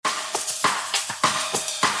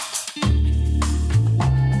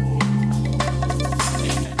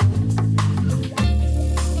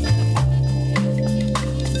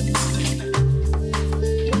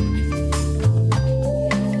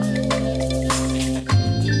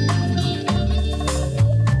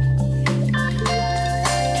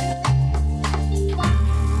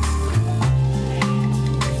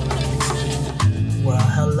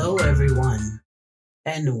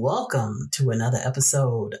welcome to another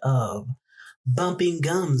episode of Bumping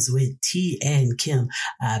Gums with T and Kim.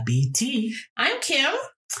 I be T. I'm Kim.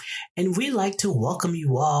 And we'd like to welcome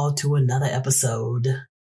you all to another episode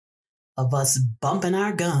of us bumping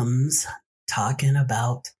our gums, talking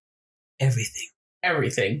about everything.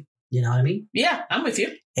 Everything. You know what I mean? Yeah, I'm with you.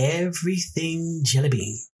 Everything jelly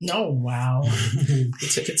bean. Oh, wow. You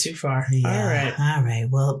took it too far. Yeah, all right.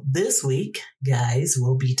 Well, this week, guys,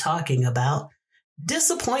 we'll be talking about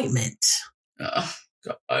disappointment. Oh,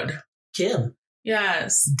 God. Kim.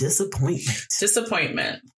 Yes. Disappointment.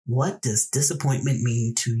 Disappointment. What does disappointment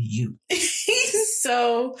mean to you?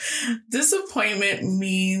 So, disappointment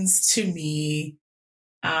means to me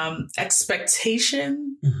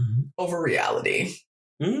expectation over reality.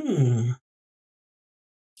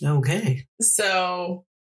 Okay. So,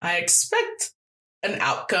 I expect an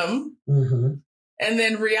outcome, and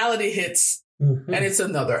then reality hits, and it's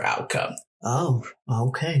another outcome. Oh,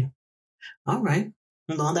 okay. All right.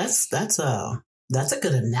 Well, that's a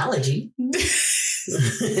good analogy.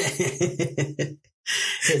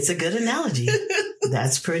 It's a good analogy.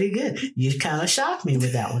 That's pretty good. You kind of shocked me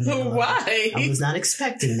with that one. Why? I was not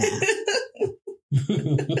expecting that.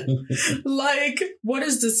 Like, what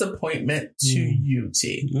is disappointment to you,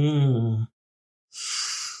 T?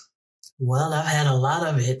 Well, I've had a lot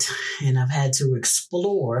of it, and I've had to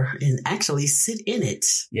explore and actually sit in it.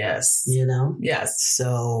 Yes. You know? Yes.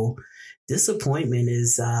 So disappointment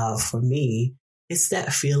is, for me, it's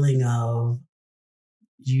that feeling of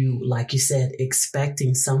you, like you said,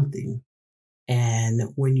 expecting something.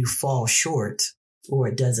 And when you fall short or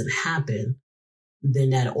it doesn't happen,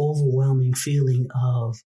 then that overwhelming feeling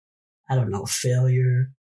of, I don't know,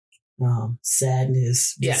 failure,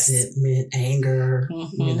 sadness, resentment, anger,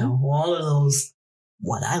 you know, all of those,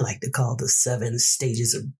 what I like to call the 7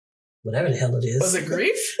 stages of whatever the hell it is. Was it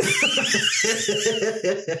grief?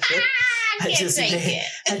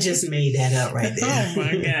 I just made that up right there. Oh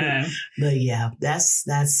my God. But yeah,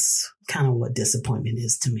 that's kind of what disappointment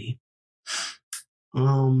is to me.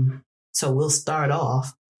 So we'll start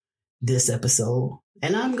off this episode,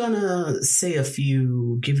 and I'm gonna give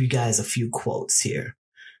you guys a few quotes here.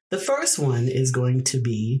 The first one is going to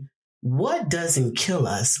be, "What doesn't kill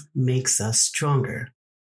us makes us stronger."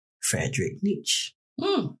 Friedrich Nietzsche.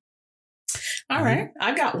 All right.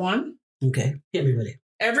 I got one. Okay. Hit me with it.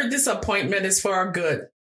 "Every disappointment is for our good."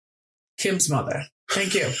 Kim's mother.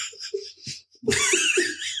 Thank you.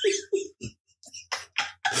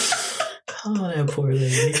 Oh, that poor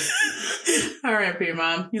lady. R.I.P.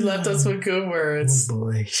 Mom. You left us with good words. Oh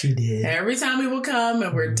boy, she did. Every time we would come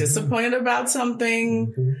and we're disappointed about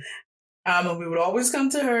something, and we would always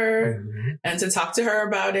come to her and to talk to her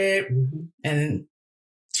about it. And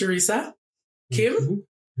Teresa, Kim,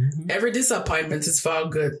 every disappointment is for our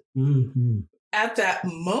good. At that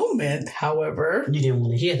moment, however, you didn't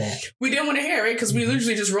want to hear that. We didn't want to hear it because we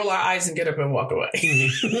literally just roll our eyes and get up and walk away.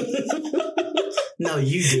 No,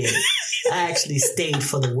 you did. I actually stayed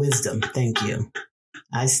for the wisdom. Thank you.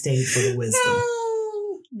 I stayed for the wisdom.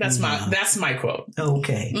 That's my quote.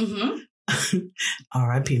 Okay.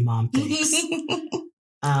 R.I.P. Mom. Thanks.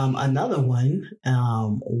 Another one.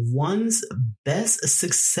 One's best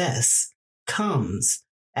success comes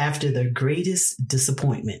after the greatest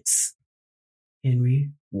disappointments.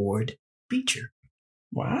 Henry Ward Beecher.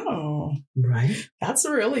 Wow. Right? That's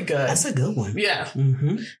really good. That's a good one. Yeah.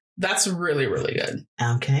 That's really, really good.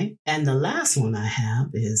 Okay. And the last one I have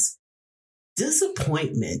is,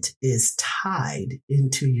 disappointment is tied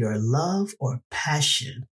into your love or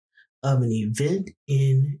passion of an event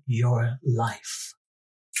in your life.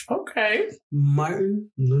 Okay.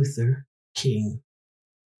 Martin Luther King.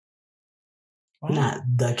 Wow. Not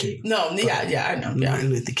the King. No, yeah, I know. Martin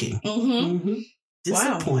Luther King.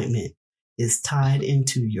 Disappointment is tied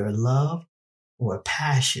into your love or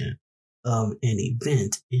passion of an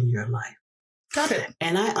event in your life. Got it.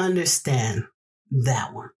 And I understand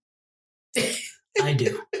that one. I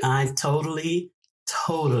do. I totally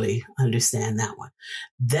understand that one.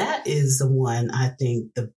 That is the one, I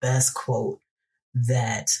think, the best quote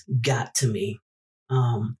that got to me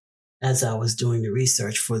as I was doing the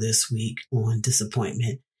research for this week on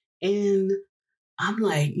disappointment. And I'm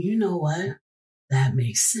like, you know what? That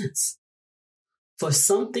makes sense. For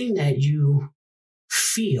something that you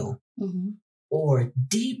feel or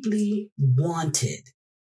deeply wanted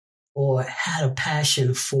or had a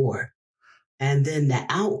passion for, and then the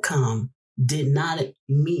outcome did not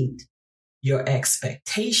meet your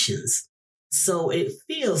expectations. So it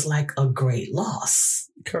feels like a great loss.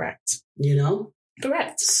 Correct. You know?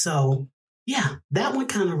 Correct. So yeah, that one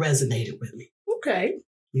kind of resonated with me. Okay.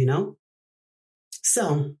 You know?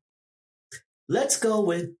 So let's go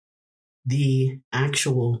with the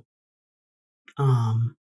actual,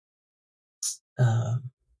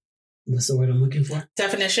 what's the word I'm looking for?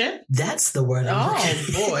 Definition? That's the word I'm looking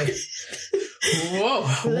for. Boy. Whoa.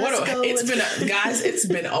 It's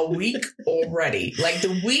been a week already. Like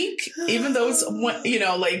the week, even though it's,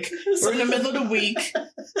 like we're in the middle of the week,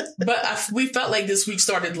 but we felt like this week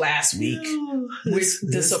started last week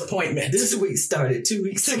with disappointment. This week started 2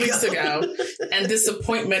 weeks ago. And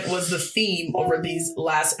disappointment was the theme over these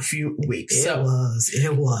last few weeks. It was.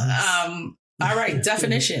 All right.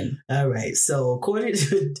 Definition. All right. So according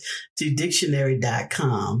to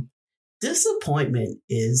dictionary.com, disappointment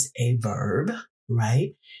is a verb,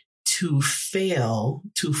 right? To fail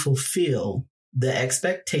to fulfill the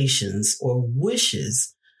expectations or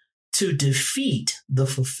wishes, to defeat the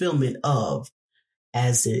fulfillment of,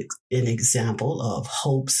 as an example of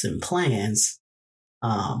hopes and plans,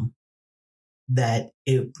 that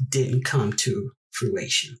it didn't come to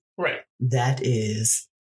fruition. Right. That is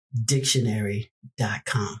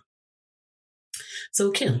dictionary.com.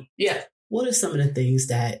 So Kim. Yeah. What are some of the things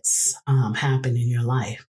that's happened in your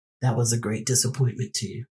life that was a great disappointment to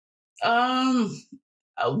you?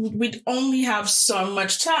 We only have so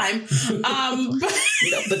much time.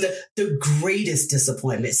 But the greatest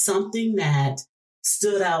disappointment, something that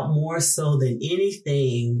stood out more so than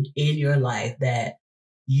anything in your life that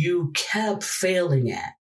you kept failing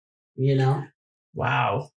at,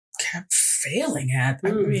 Wow. Kept failing at.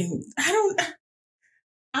 I mean,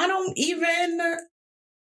 I don't even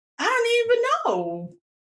know.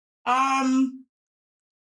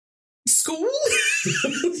 School?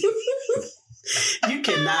 You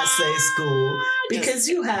cannot say school because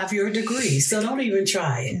you have your degree, so don't even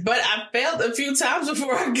try it. But I failed a few times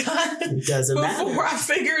before I got it. Doesn't matter. Before I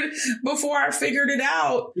figured it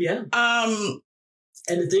out. Yeah.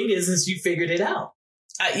 And the thing is you figured it out.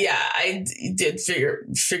 I did figure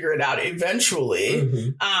it out eventually.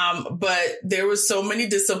 Mm-hmm. But there was so many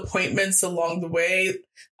disappointments along the way.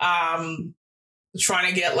 Trying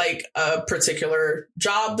to get like a particular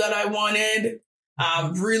job that I wanted,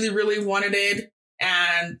 really, really wanted it,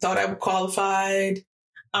 and thought I was qualified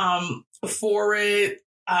for it,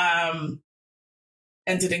 and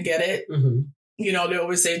didn't get it. Mm-hmm. They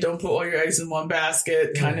always say, don't put all your eggs in one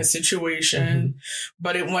basket kind of situation. Mm-hmm.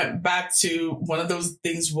 But it went back to one of those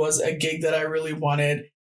things was a gig that I really wanted.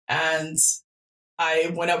 And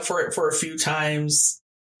I went up for it for a few times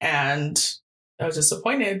and I was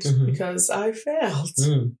disappointed because I failed.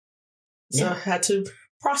 Mm. So I had to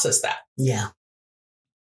process that. Yeah.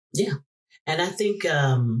 Yeah. And I think,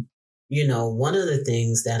 one of the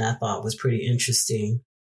things that I thought was pretty interesting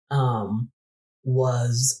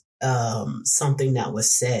was something that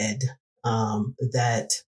was said, that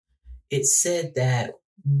it said that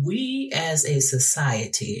we as a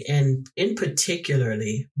society, and in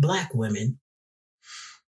particularly Black women,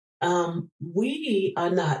 we are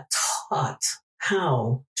not taught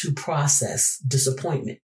how to process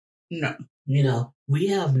disappointment. No. We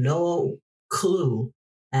have no clue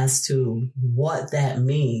as to what that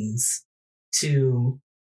means to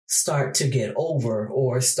start to get over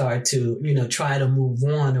or start to, try to move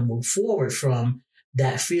on or move forward from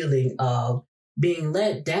that feeling of being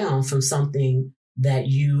let down from something that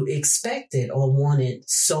you expected or wanted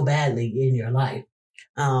so badly in your life.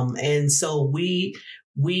 And so we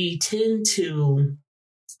tend to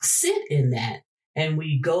sit in that and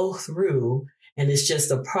we go through, and it's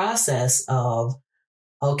just a process of,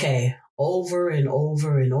 okay, over and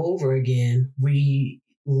over and over again, we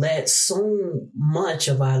let so much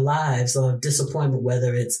of our lives of disappointment,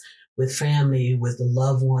 whether it's with family, with the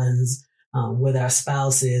loved ones, with our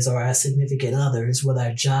spouses or our significant others, with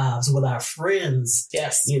our jobs, with our friends,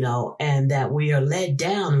 yes, and that we are let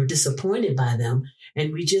down or disappointed by them.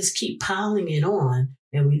 And we just keep piling it on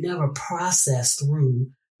and we never process through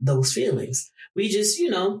those feelings. We just,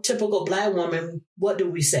 typical Black woman, what do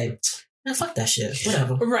we say? Now, fuck that shit,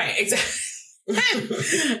 whatever. Right, exactly.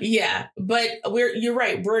 Yeah, but you're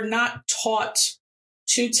right. We're not taught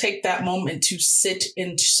to take that moment to sit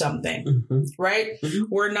into something, right? Mm-hmm.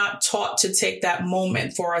 We're not taught to take that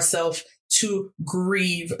moment for ourselves to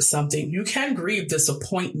grieve something. You can grieve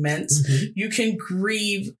disappointment. Mm-hmm. You can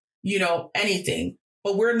grieve, anything,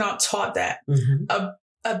 but we're not taught that. Mm-hmm.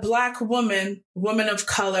 A Black woman of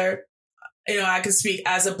color, I can speak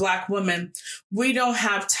as a Black woman, we don't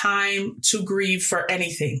have time to grieve for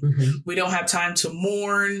anything. Mm-hmm. We don't have time to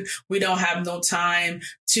mourn. We don't have no time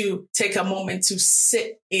to take a moment to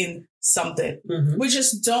sit in something. Mm-hmm. We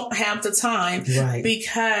just don't have the time, right,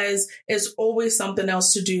 because it's always something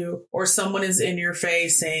else to do or someone is in your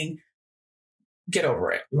face saying, get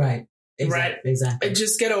over it. Right. right? Exactly. And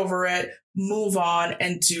just get over it, move on,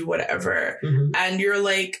 and do whatever. Mm-hmm. And you're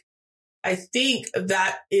like, I think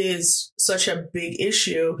that is such a big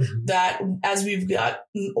issue that as we've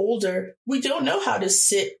gotten older, we don't know how to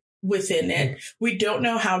sit within it. We don't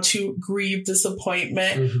know how to grieve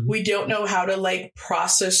disappointment. We don't know how to like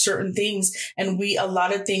process certain things. And a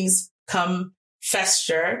lot of things come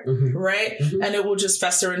fester, right? And it will just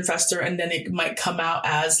fester and fester. And then it might come out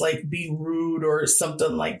as like being rude or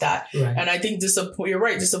something like that. Right. And I think you're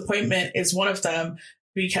right. Disappointment is one of them.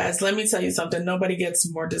 Because let me tell you something, nobody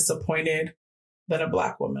gets more disappointed than a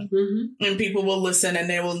Black woman. And people will listen and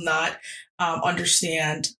they will not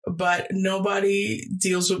understand, but nobody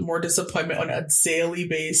deals with more disappointment on a daily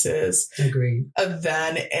basis Agreed.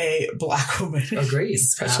 Than a Black woman. Agreed.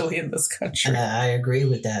 Especially in this country. And I agree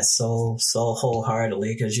with that so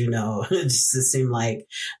wholeheartedly because, you know, it just seemed like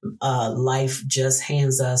life just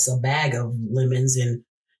hands us a bag of lemons and,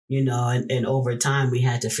 you know, and over time we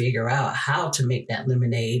had to figure out how to make that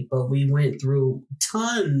lemonade, but we went through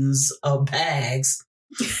tons of bags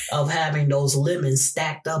of having those lemons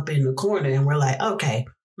stacked up in the corner. And we're like, okay,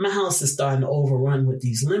 my house is starting to overrun with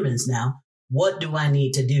these lemons now. What do I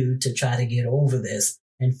need to do to try to get over this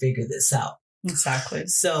and figure this out? Exactly.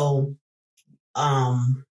 So,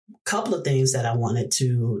 couple of things that I wanted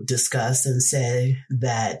to discuss and say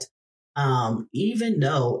that, even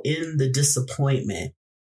though in the disappointment,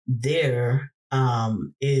 there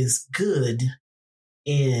is good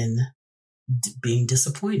in being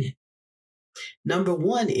disappointed. Number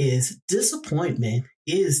one is disappointment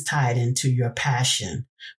is tied into your passion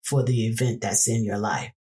for the event that's in your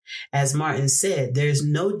life. As Martin said, there's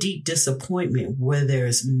no deep disappointment where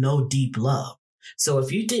there's no deep love. So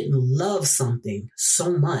if you didn't love something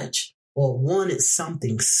so much or wanted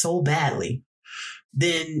something so badly,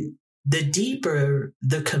 then the deeper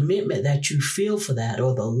the commitment that you feel for that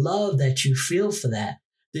or the love that you feel for that,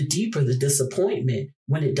 the deeper the disappointment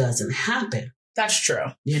when it doesn't happen. That's true.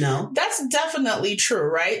 You know? That's definitely true,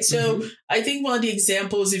 right? So I think one of the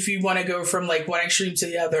examples, if you want to go from like one extreme to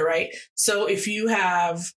the other, right? So if you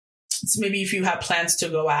have plans to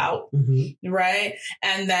go out, right?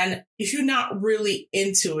 And then if you're not really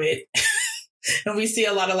into it, and we see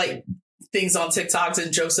a lot of like things on TikToks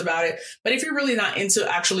and jokes about it, but if you're really not into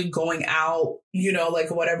actually going out, you know, like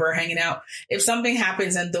whatever, hanging out, if something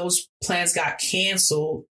happens and those plans got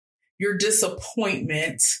canceled, your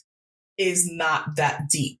disappointment is not that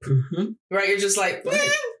deep, right? You're just like,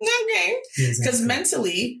 okay. Because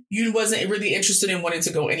mentally, you wasn't really interested in wanting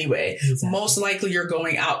to go anyway. Exactly. Most likely you're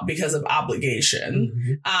going out because of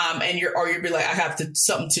obligation. And you'd be like, I have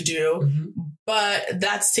something to do. But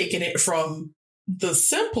that's taking it from the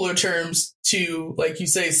simpler terms to, like you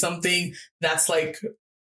say, something that's like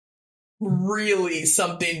really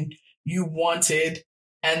something you wanted.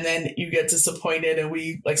 And then you get disappointed, and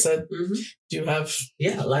we, like I said, do have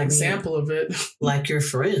an example of it. Like your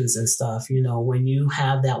friends and stuff, you know, when you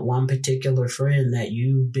have that one particular friend that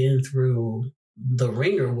you've been through the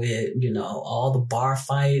ringer with, you know, all the bar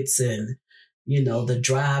fights and, you know, the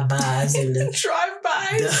drive-bys and the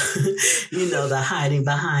you know, the hiding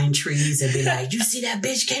behind trees and be like, you see that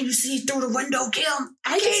bitch? Can you see through the window, Kim?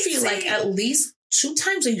 I just feel like at least 2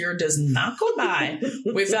 times a year does not go by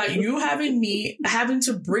without you having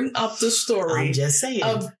to bring up the story. I'm just saying.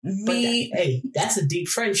 Of me. Hey, that's a deep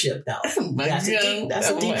friendship, though. That's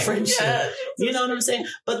a deep friendship. God. You know what I'm saying?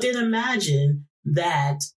 But then imagine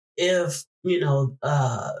that if, you know,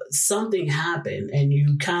 something happened and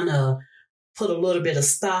you kind of put a little bit of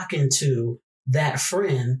stock into that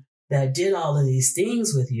friend that did all of these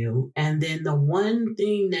things with you. And then the one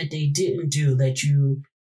thing that they didn't do that you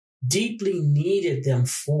deeply needed them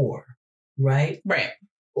for, right? Right.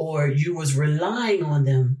 Or you was relying on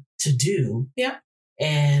them to do. Yeah.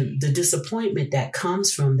 And the disappointment that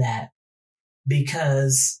comes from that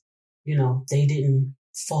because, you know, they didn't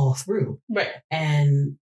fall through. Right.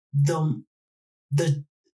 And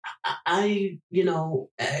I, you know,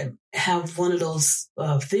 have one of those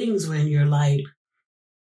things when you're like,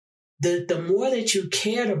 the more that you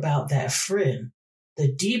cared about that friend,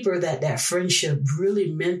 the deeper that friendship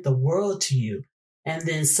really meant the world to you. And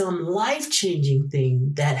then some life-changing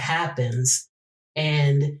thing that happens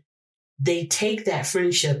and they take that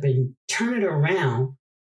friendship and turn it around,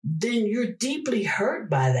 then you're deeply hurt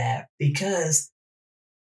by that because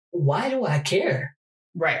why do I care?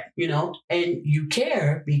 Right. You know, and you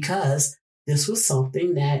care because this was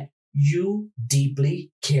something that you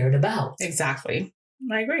deeply cared about. Exactly.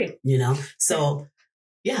 I agree. You know, so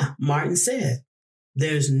yeah, Martin said,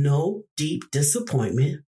 there's no deep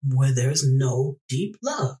disappointment where there's no deep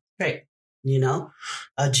love. Right. You know,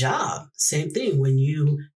 a job, same thing. When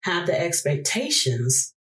you have the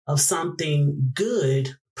expectations of something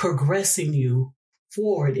good progressing you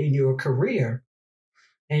forward in your career,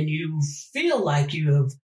 and you feel like you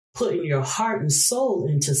have put in your heart and soul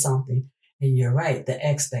into something, and you're right, the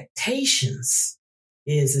expectations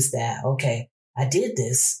is that, okay, I did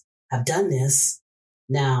this, I've done this,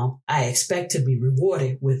 now I expect to be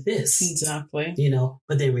rewarded with this. Exactly. You know,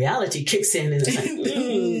 but then reality kicks in and it's like,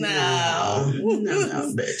 no,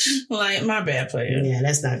 bitch. Like, my bad, player. Yeah,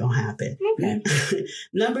 that's not going to happen. Okay.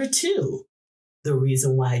 Number 2, the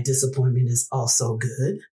reason why disappointment is also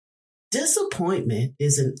good. Disappointment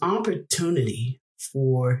is an opportunity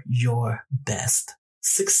for your best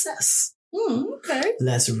success. Okay.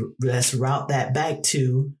 Let's route that back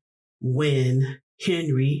to when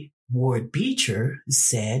Henry Ward Beecher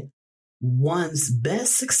said, one's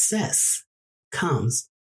best success comes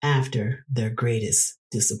after their greatest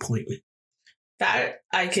disappointment. That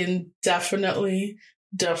I can definitely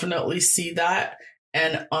see that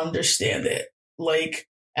and understand it. Like,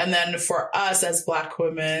 and then for us as Black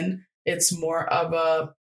women, it's more of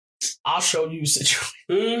a, I'll show you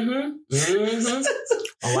situation.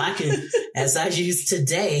 Oh, I can, as I used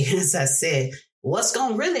today, as I said, what's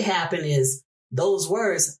going to really happen is those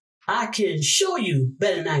words, I can show you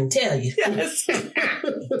better than I can tell you. Yes.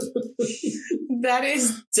 That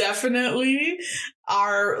is definitely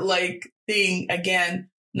our like thing. Again,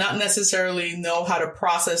 not necessarily know how to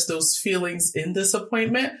process those feelings in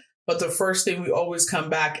disappointment, but the first thing we always come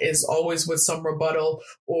back is always with some rebuttal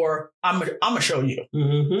or I'm gonna show you.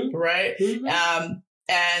 Right.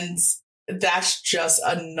 And that's just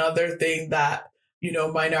another thing that, you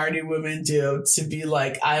know, minority women do, to be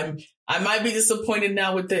like, I might be disappointed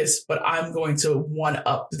now with this, but I'm going to one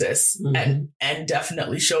up this and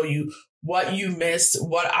definitely show you what you missed,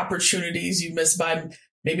 what opportunities you missed by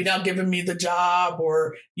maybe not giving me the job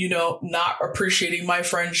or, you know, not appreciating my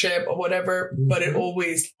friendship or whatever. But it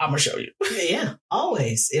always, I'm going to show you. Yeah,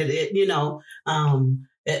 always. It you know, and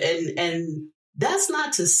that's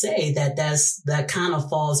not to say that kind of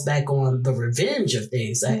falls back on the revenge of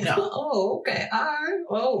things. Like, No. Oh, okay. All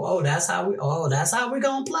right. That's how we're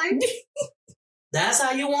going to play. That's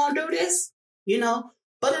how you want to do this, you know,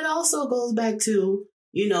 but it also goes back to,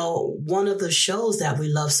 you know, one of the shows that we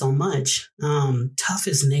love so much, Tough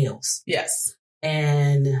as Nails. Yes.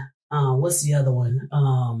 And, what's the other one?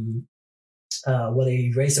 Where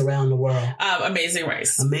they race around the world. Amazing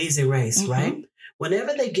Race. Amazing Race, right?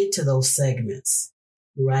 Whenever they get to those segments,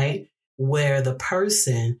 right, where the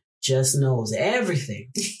person just knows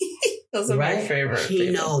everything. Those are my favorite.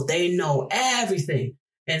 They know everything.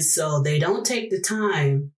 And so they don't take the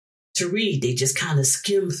time to read. They just kind of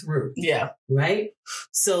skim through. Yeah. Right?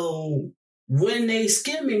 So when they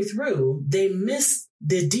skimming through, they miss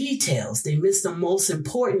the details. They miss the most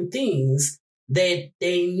important things that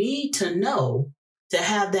they need to know to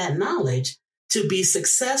have that knowledge to be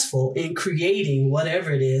successful in creating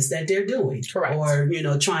whatever it is that they're doing. Correct. Or, you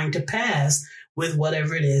know, trying to pass with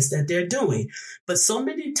whatever it is that they're doing. But so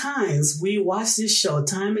many times we watch this show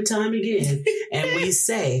time and time again and we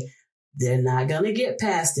say, they're not going to get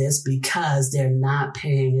past this because they're not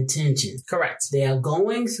paying attention. Correct. They're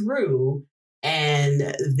going through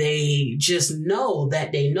and they just know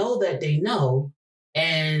that they know that they know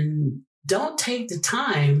and don't take the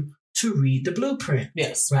time to read the blueprint.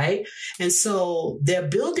 Yes. Right? And so they're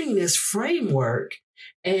building this framework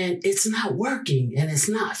and it's not working and it's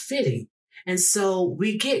not fitting. And so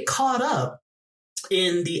we get caught up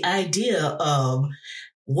in the idea of,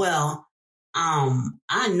 well,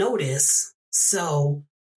 I know this, so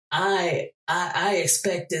I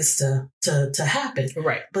expect this to happen.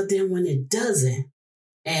 Right. But then when it doesn't,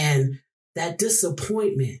 and that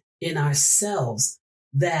disappointment in ourselves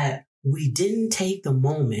that we didn't take the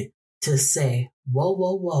moment to say,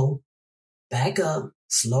 whoa, back up,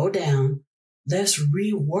 slow down, let's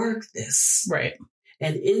rework this. Right.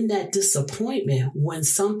 And in that disappointment, when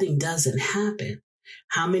something doesn't happen,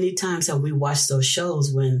 how many times have we watched those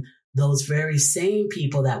shows when those very same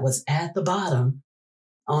people that was at the bottom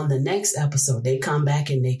on the next episode, they come back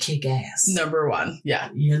and they kick ass. Number one. Yeah.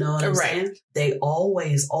 You know what I'm saying? They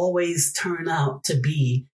always turn out to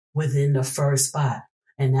be within the first spot.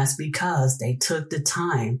 And that's because they took the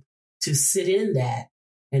time to sit in that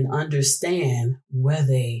and understand where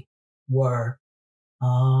they were.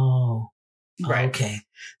 Oh, right. Okay.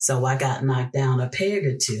 So I got knocked down a peg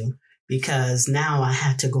or two because now I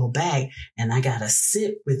had to go back and I got to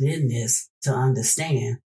sit within this to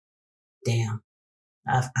understand. Damn,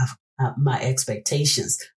 my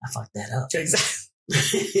expectations, I fucked that up.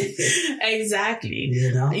 Exactly.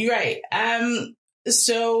 You know? You're right.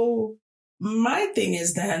 So my thing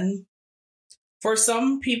is then, for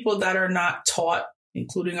some people that are not taught,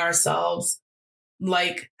 including ourselves,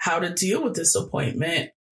 like how to deal with disappointment,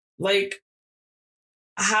 like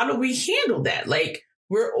how do we handle that? Like,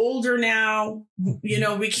 we're older now, you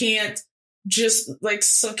know, we can't just like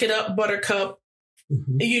suck it up, buttercup,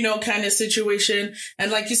 you know, kind of situation.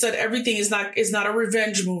 And like you said, everything is not a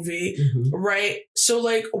revenge movie, right? So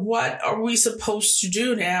like, what are we supposed to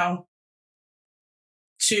do now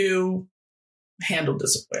to handle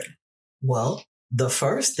disappointment? Well, the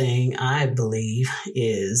first thing I believe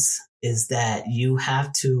is that you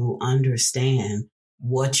have to understand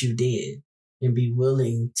what you did and be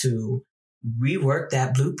willing to rework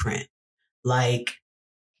that blueprint. Like,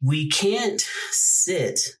 we can't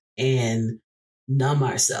sit and numb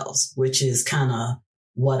ourselves, which is kind of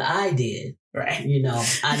what I did. Right. You know,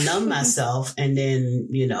 I numb myself and then,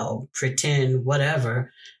 you know, pretend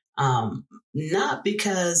whatever. Not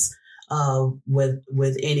because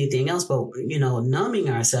with anything else, but, you know, numbing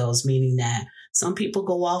ourselves, meaning that some people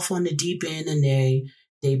go off on the deep end and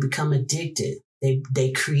they become addicted.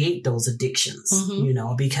 They create those addictions, you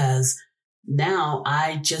know, because now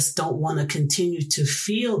I just don't want to continue to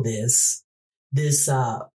feel this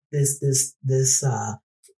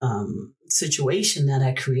situation that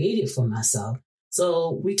I created for myself.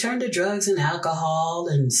 So we turn to drugs and alcohol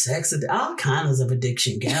and sex, all kinds of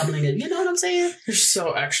addiction, gambling. You know what I'm saying? You're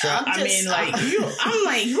so extra. I'm like,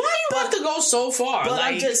 why you have to go so far? But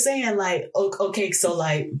like, I'm just saying, like, okay, so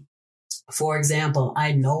like, for example,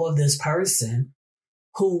 I know of this person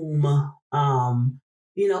whom,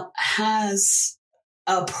 you know, has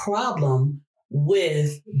a problem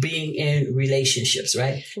with being in relationships,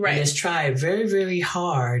 right? Right. And has tried very, very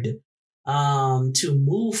hard to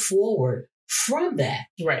move forward from that.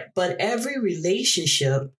 Right. But every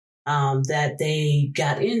relationship that they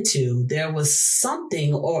got into, there was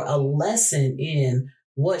something or a lesson in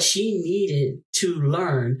what she needed to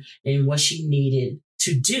learn and what she needed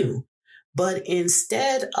to do. But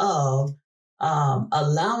instead of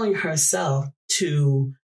allowing herself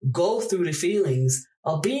to go through the feelings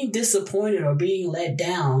of being disappointed or being let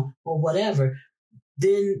down or whatever,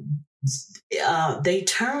 then they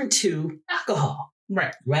turn to alcohol.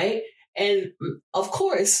 Right. Right. And of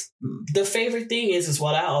course, the favorite thing is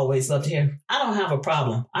what I always love to hear. I don't have a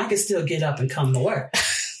problem. I can still get up and come to work.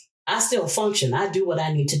 I still function. I do what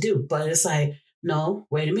I need to do. But it's like, no,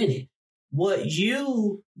 wait a minute. What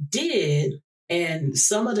you did and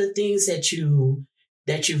some of the things that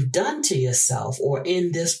you've done to yourself or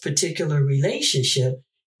in this particular relationship,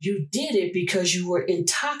 you did it because you were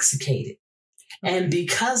intoxicated. Okay. And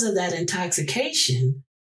because of that intoxication,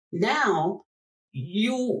 now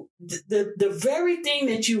the very thing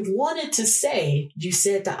that you wanted to say, you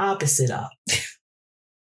said the opposite of.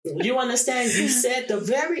 You understand? You said the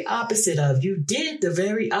very opposite of. You did the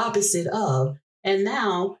very opposite of. And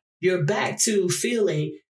now you're back to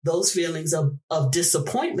feeling those feelings of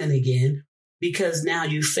disappointment again, because now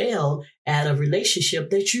you failed at a relationship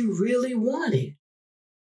that you really wanted.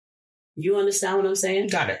 You understand what I'm saying?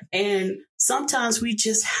 Got it. And sometimes we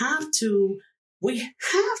just have to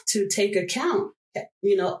take account,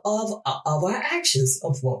 you know, of our actions,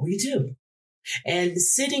 of what we do. And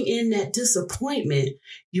sitting in that disappointment,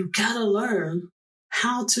 you got to learn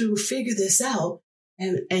how to figure this out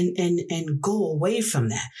and go away from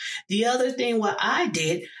that. The other thing, what I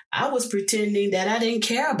did, I was pretending that I didn't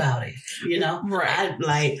care about it. You know, right.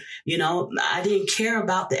 I didn't care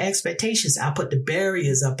about the expectations. I put the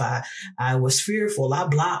barriers up. I was fearful. I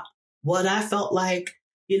blocked what I felt like,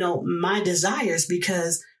 you know, my desires,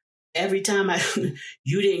 because every time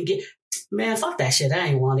you didn't get, man, fuck that shit. I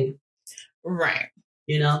ain't want it. Right.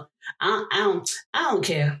 You know, I don't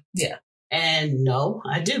care. Yeah. And no,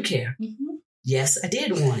 I do care. Mm-hmm. Yes, I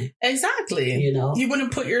did want it. Exactly. You know, you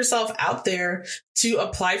wouldn't put yourself out there to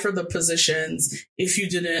apply for the positions if you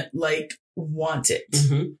didn't want it.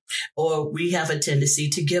 Mm-hmm. Or we have a tendency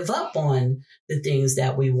to give up on the things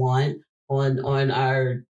that we want, on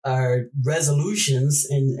our resolutions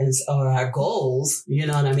or our goals. You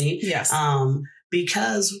know what I mean? Yes.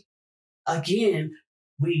 Because again,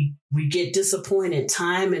 we get disappointed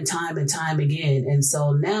time and time and time again. And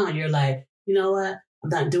so now you're like, you know what? I'm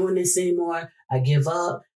not doing this anymore. I give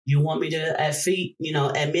up. You want me to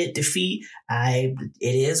admit defeat? It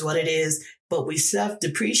is what it is. But we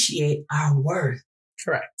self-depreciate our worth.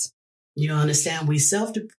 Correct. You understand? We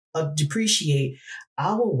self-depreciate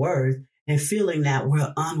our worth and feeling that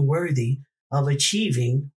we're unworthy of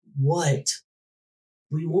achieving what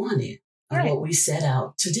we wanted, right, or what we set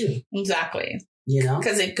out to do. Exactly. You know?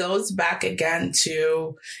 Because it goes back again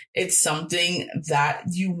to, it's something that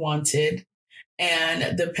you wanted.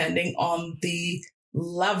 And depending on the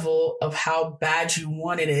level of how bad you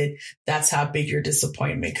wanted it, that's how big your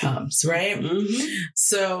disappointment comes, right? Mm-hmm.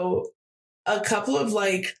 So a couple of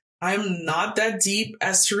like, I'm not that deep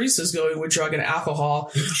as Teresa's going with drug and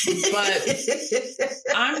alcohol, but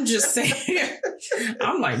I'm just saying,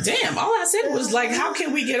 I'm like, damn, all I said was like, how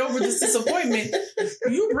can we get over this disappointment?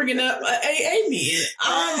 You bringing up a AA meeting.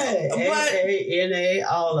 NA,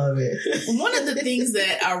 all of it. One of the things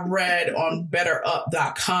that I read on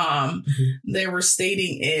betterup.com, they were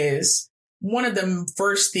stating is one of the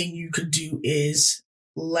first thing you could do is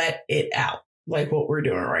let it out. Like what we're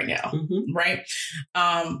doing right now, right?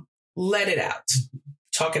 Let it out,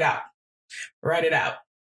 talk it out, write it out,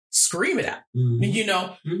 scream it out,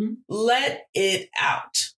 let it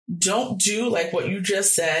out. Don't do like what you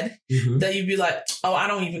just said, that you'd be like, oh, I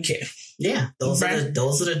don't even care. Yeah. Those are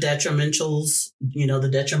the detrimentals, the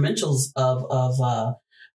detrimentals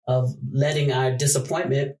of letting our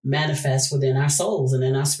disappointment manifest within our souls and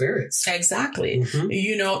in our spirits. Exactly.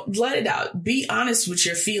 Let it out. Be honest with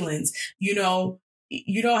your feelings. You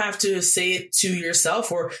don't have to say it to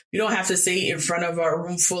yourself, or you don't have to say it in front of a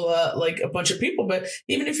room full of like a bunch of people. But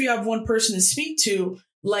even if you have one person to speak to,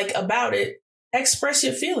 like about it, express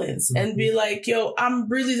your feelings and be like, yo, I'm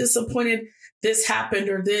really disappointed this happened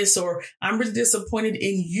or this, or I'm really disappointed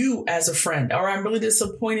in you as a friend, or I'm really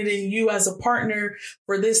disappointed in you as a partner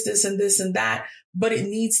for this, this, and this and that. But it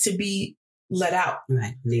needs to be let out.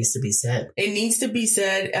 Right. It needs to be said. It needs to be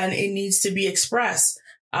said, and it needs to be expressed.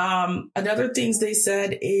 Another things they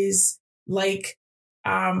said is like,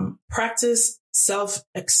 practice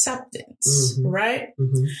self-acceptance, right?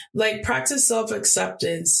 Like practice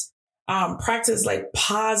self-acceptance, practice like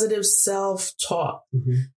positive self-talk.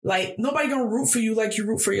 Like nobody gonna root for you like you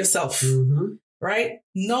root for yourself, right?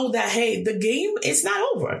 Know that, hey, the game is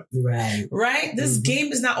not over, right? This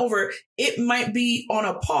game is not over. It might be on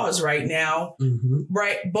a pause right now,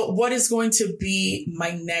 right? But what is going to be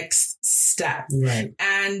my next step? Right.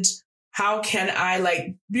 And how can I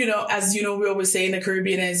as we always say in the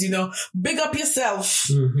Caribbean is, big up yourself,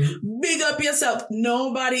 big up yourself.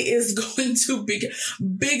 Nobody is going to big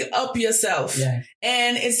up yourself. Yeah.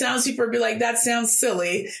 And it sounds, people be like, that sounds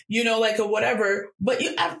silly, or whatever, but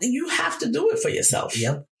you have to do it for yourself.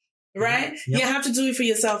 Yep. Right. Yep. You have to do it for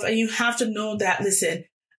yourself, and you have to know that, listen,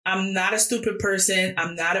 I'm not a stupid person.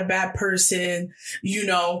 I'm not a bad person.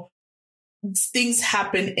 Things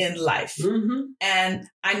happen in life, and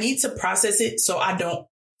I need to process it so I don't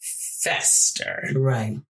fester.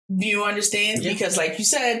 Right. Do you understand? Yeah. Because like you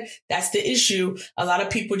said, that's the issue. A lot of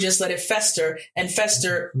people just let it fester, and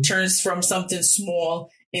fester turns from something small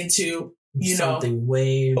into, something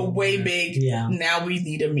way big. Yeah. Now we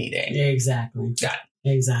need a meeting. Exactly. Got it.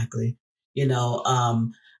 Exactly.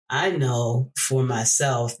 I know for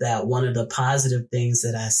myself that one of the positive things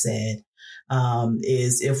that I said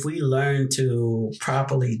is if we learn to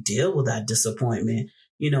properly deal with our disappointment,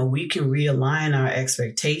 we can realign our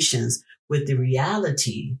expectations with the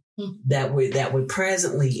reality that we're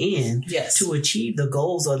presently in, to achieve the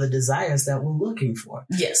goals or the desires that we're looking for.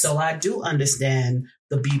 Yes. So I do understand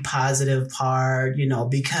the be positive part,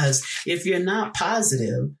 because if you're not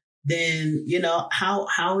positive, then, how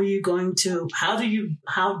are you going to, how do you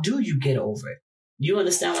get over it? You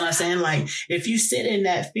understand what I'm saying? Like, if you sit in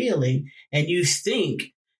that feeling and you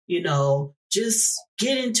think, just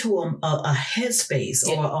get into a headspace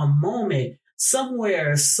or a moment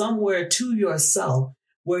somewhere to yourself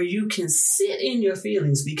where you can sit in your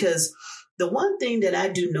feelings. Because the one thing that I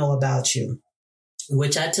do know about you,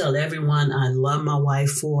 which I tell everyone I love my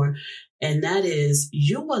wife for, and that is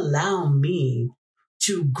you allow me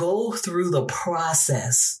to go through the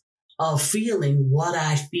process of feeling what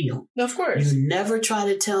I feel. Of course. You never try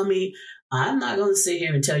to tell me, I'm not going to sit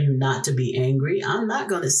here and tell you not to be angry. I'm not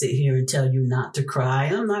going to sit here and tell you not to cry.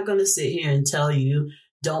 I'm not going to sit here and tell you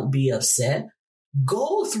don't be upset.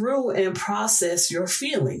 Go through and process your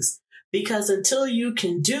feelings, because until you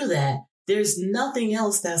can do that, there's nothing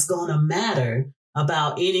else that's going to matter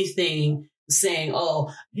about anything saying,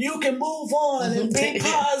 oh, you can move on and be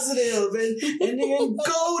positive and then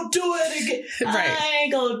go do it again. Right. I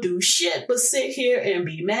ain't gonna do shit but sit here and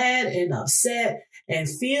be mad and upset and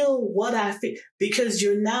feel what I feel, because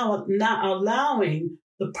you're now not allowing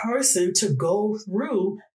the person to go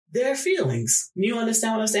through their feelings. You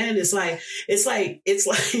understand what I'm saying? It's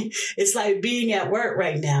like being at work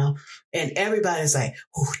right now and everybody's like,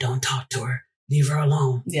 oh, don't talk to her. Leave her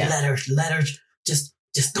alone. Yeah. Let her just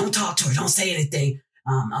don't talk to her. Don't say anything.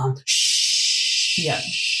 Shh. Yeah.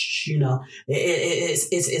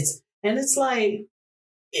 It's like,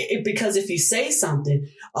 because if you say something,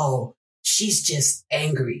 oh, she's just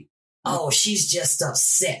angry. oh, she's just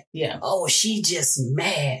upset. Yeah. Oh, she just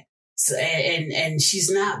mad. So, and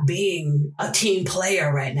she's not being a team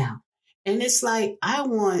player right now. And it's like, I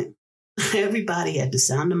want everybody at the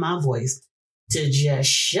sound of my voice to just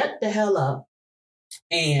shut the hell up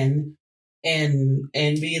and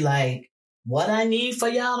be like, what I need for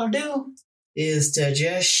y'all to do is to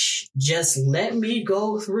just let me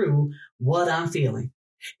go through what I'm feeling.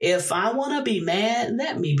 If I want to be mad,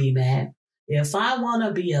 let me be mad. If I want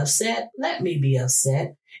to be upset, let me be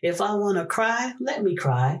upset. If I want to cry, let me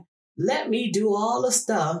cry. Let me do all the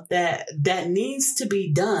stuff that needs to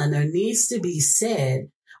be done or needs to be said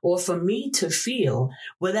or for me to feel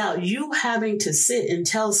without you having to sit and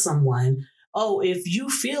tell someone, oh, if you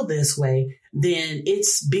feel this way, then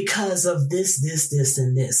it's because of this,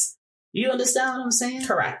 and this. You understand what I'm saying?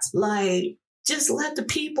 Correct. Like, just let the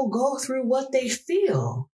people go through what they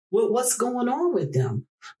feel, with what's going on with them.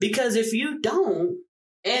 Because if you don't,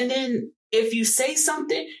 and then if you say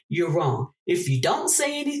something, you're wrong. If you don't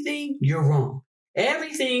say anything, you're wrong.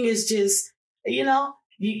 Everything is just, you're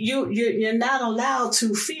not allowed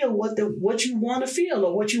to feel what you want to feel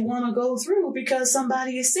or what you want to go through because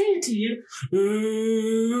somebody is saying to you,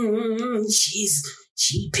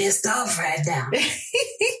 she pissed off right now.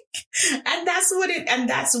 And that's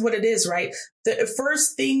what it is, right? The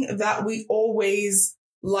first thing that we always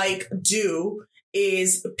do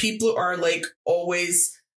is people are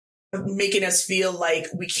always making us feel like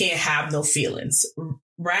we can't have no feelings,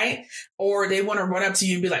 right? Or they want to run up to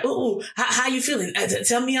you and be like, oh, how you feeling?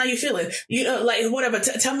 Tell me how you feeling. Whatever.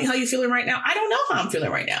 Tell me how you feeling right now. I don't know how I'm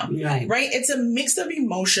feeling right now. Right? It's a mix of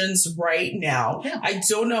emotions right now. Yeah. I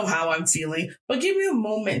don't know how I'm feeling, but give me a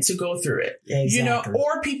moment to go through it. Exactly.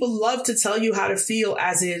 Or people love to tell you how to feel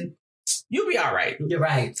as in, you'll be all right. You're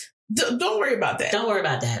right. Don't worry about that. Don't worry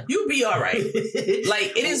about that. You'll be all right.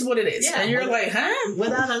 It is what it is. Yeah, and you're like, huh?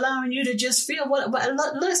 Without allowing you to just feel but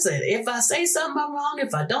listen, if I say something, I'm wrong.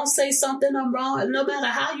 If I don't say something, I'm wrong. No matter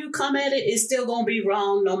how you come at it, it's still going to be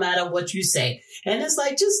wrong no matter what you say. And it's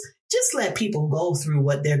like, just let people go through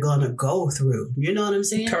what they're going to go through. You know what I'm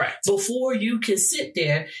saying? Correct. Before you can sit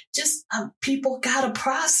there, people got to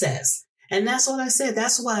process. And that's what I said.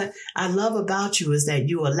 That's what I love about you is that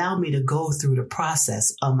you allow me to go through the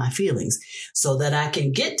process of my feelings so that I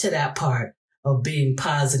can get to that part of being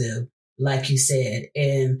positive, like you said,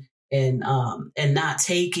 and not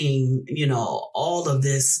taking, all of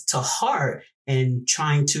this to heart and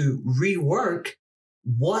trying to rework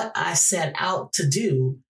what I set out to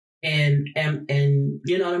do. And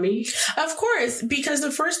you know what I mean? Of course, because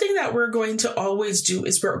the first thing that we're going to always do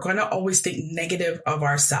is we're going to always think negative of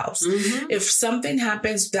ourselves. Mm-hmm. If something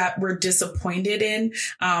happens that we're disappointed in,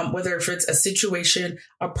 whether if it's a situation,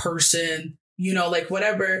 a person,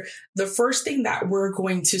 whatever, the first thing that we're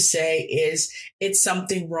going to say is it's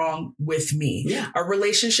something wrong with me. Yeah. A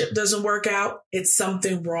relationship doesn't work out. It's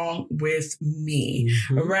something wrong with me.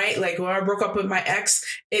 Mm-hmm. Right? Like when I broke up with my ex,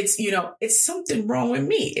 it's, it's something wrong with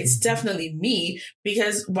me. It's definitely me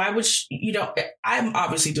because why would she, I'm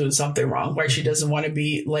obviously doing something wrong where she doesn't want to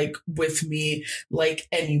be with me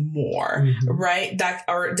anymore. Mm-hmm. Right?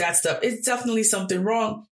 That stuff. It's definitely something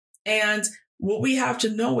wrong. And what we have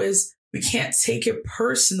to know is we can't take it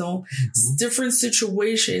personal. Mm-hmm. Different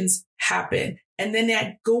situations happen. And then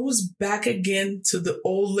that goes back again to the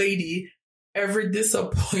old lady. Every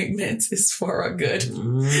disappointment is for a good.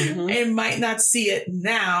 Mm-hmm. It might not see it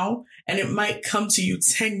now, and it might come to you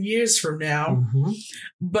 10 years from now, mm-hmm.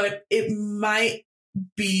 but it might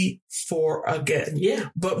be for a good. Yeah.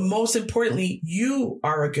 But most importantly, you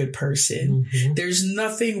are a good person. Mm-hmm. There's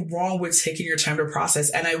nothing wrong with taking your time to process.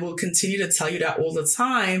 And I will continue to tell you that all the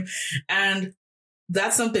time. And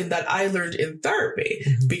that's something that I learned in therapy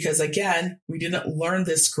mm-hmm. because, again, we didn't learn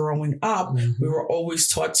this growing up. Mm-hmm. We were always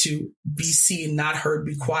taught to be seen, not heard,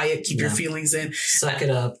 be quiet, keep your feelings in. Suck it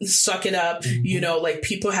up. Mm-hmm.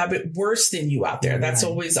 People have it worse than you out there. That's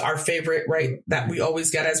always our favorite, right? That we always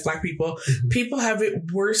get as Black people. Mm-hmm. People have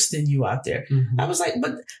it worse than you out there. Mm-hmm. I was like,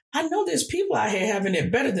 but I know there's people out here having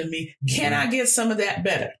it better than me. Can I get some of that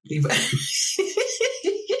better?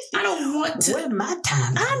 I don't want to. Where my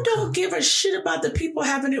time? I don't give a shit about the people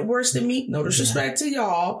having it worse than me. No disrespect to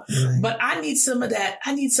y'all, but I need some of that.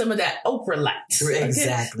 I need some of that Oprah light.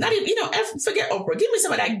 Exactly. Not even, forget Oprah. Give me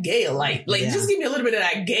some of that Gayle light. Just give me a little bit of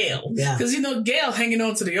that Gayle. Yeah. Because Gayle hanging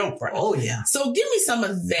on to the Oprah. Oh yeah. So give me some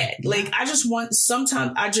of that.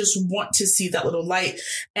 Sometimes I just want to see that little light,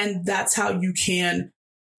 and that's how you can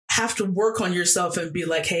have to work on yourself and be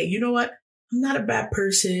like, hey, you know what? I'm not a bad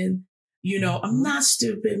person. You know, I'm not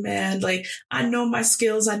stupid, man. Like, I know my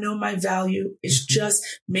skills. I know my value. It's just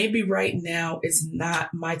maybe right now is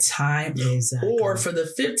not my time. Exactly. Or for the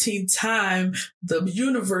 15th time, the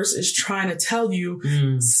universe is trying to tell you,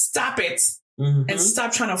 stop it and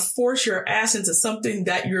stop trying to force your ass into something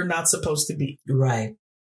that you're not supposed to be. Right.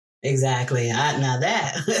 Exactly. Now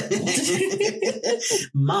that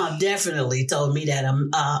Mom definitely told me that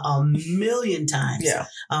a million times. Yeah.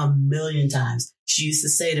 A million times. She used to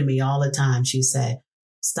say to me all the time, she said,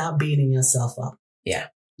 stop beating yourself up. Yeah.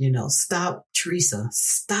 You know, stop, Teresa,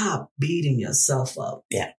 stop beating yourself up.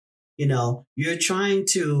 Yeah. You know, you're trying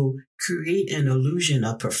to create an illusion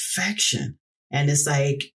of perfection. And it's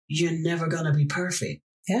like, you're never going to be perfect.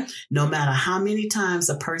 Yeah. No matter how many times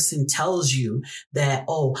a person tells you that,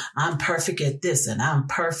 oh, I'm perfect at this and I'm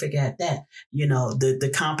perfect at that. You know,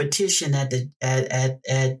 the competition at the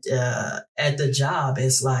job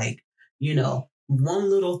is like, you know, one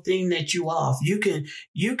little thing that you off. You can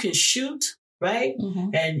shoot, right?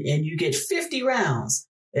 And you get 50 rounds.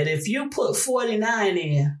 And if you put 49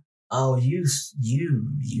 in, oh, you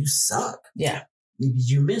suck. Yeah.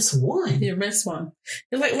 You miss one. You miss one.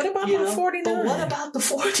 You're like, what about my 49? But what about the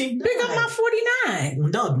 49? Pick up my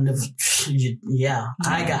 49. No, yeah,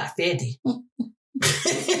 I got 50.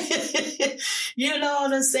 You know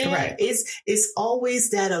what I'm saying? Right. It's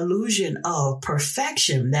always that illusion of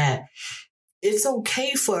perfection that it's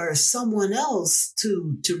okay for someone else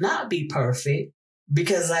to not be perfect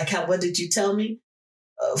because, like, what did you tell me?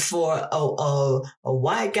 For a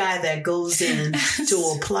white guy that goes in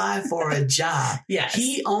to apply for a job, yes.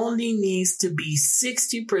 He only needs to be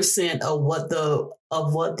 60% of what the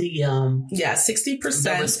 60%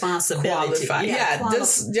 the responsibility. Qualified.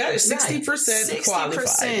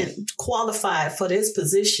 60% qualified for this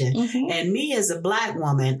position. And me as a Black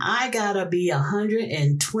woman, I gotta be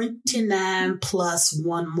 129 plus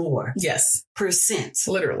one more. Yes. Percent.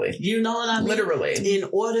 Literally. You know what I mean? Literally. In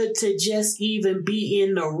order to just even be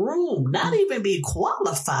in the room, not even be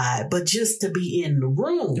qualified, but just to be in the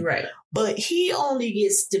room. Right. But he only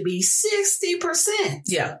gets to be 60%.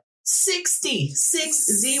 Yeah. 60.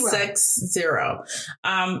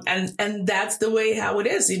 And that's the way how it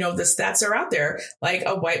is. You know, the stats are out there. Like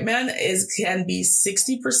a white man can be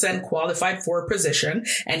 60% qualified for a position,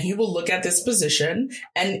 and he will look at this position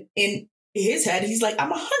and in his head, he's like,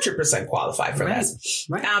 I'm 100% qualified for this.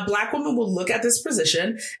 Right. A Black woman will look at this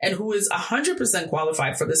position and who is 100%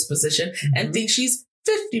 qualified for this position and think she's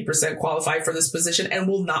 50% qualified for this position and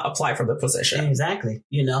will not apply for the position. Exactly.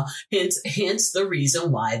 You know, hence the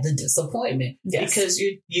reason why the disappointment. Yes. Because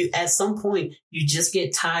you at some point you just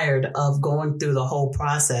get tired of going through the whole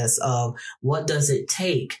process of what does it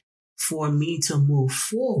take for me to move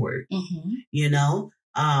forward. You know,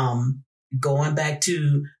 going back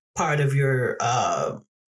to part of your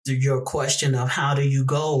question of how do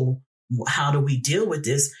we deal with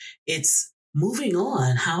this? It's moving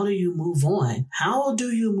on. How do you move on? How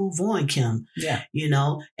do you move on, Kim? Yeah. You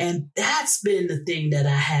know, and that's been the thing that I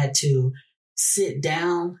had to sit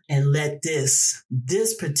down and let this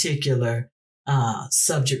particular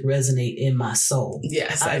subject resonate in my soul.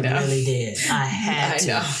 Yes, I know. Really did. I had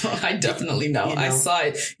to. I know. I definitely know. You know. I saw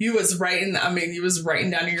it. You was writing down in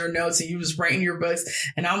your notes and you was writing your books.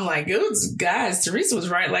 And I'm like, guys, Teresa was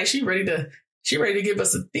right. Like she ready to give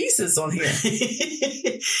us a thesis on here.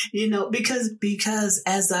 You know, because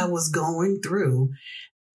as I was going through,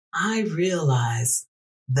 I realized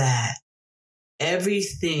that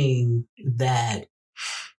everything that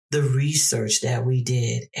the research that we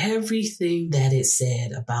did, everything that it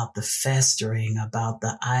said about the festering, about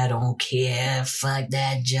the I don't care, fuck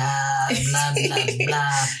that job, blah, blah,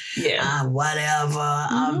 blah, yeah, whatever,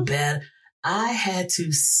 I'm better. I had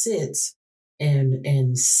to sit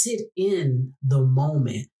and sit in the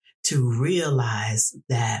moment to realize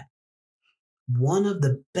that one of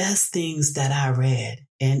the best things that I read,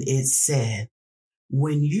 and it said,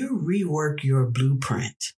 when you rework your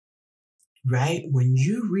blueprint, right? When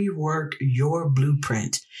you rework your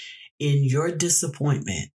blueprint in your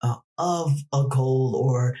disappointment of a goal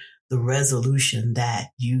or the resolution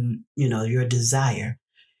that your desire,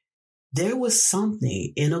 there was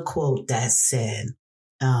something in a quote that said,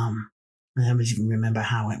 let me remember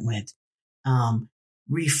how it went.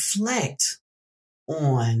 Reflect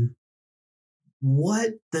on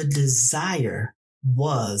what the desire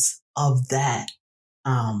was of that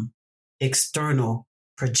external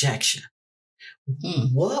projection.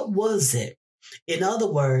 What was it? In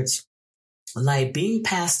other words, like being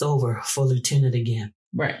passed over for lieutenant again.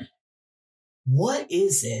 Right. What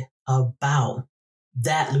is it about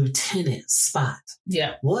that lieutenant spot?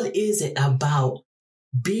 Yeah. What is it about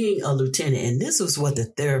being a lieutenant, and this was what the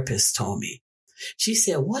therapist told me. She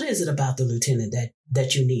said, what is it about the lieutenant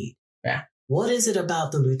that you need? Yeah. What is it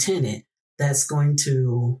about the lieutenant that's going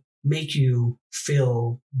to make you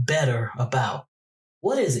feel better about?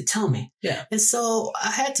 What is it? Tell me. Yeah. And so I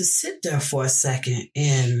had to sit there for a second,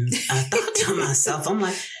 and I thought to myself, I'm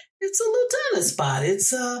like, it's a lieutenant spot.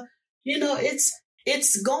 It's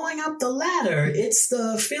it's going up the ladder. It's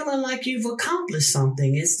the feeling like you've accomplished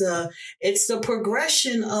something. It's the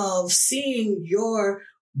progression of seeing your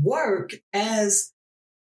work as,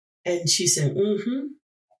 and she said,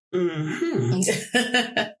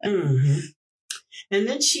 And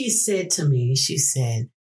then she said to me, she said,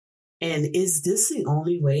 and is this the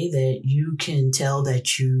only way that you can tell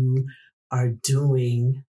that you are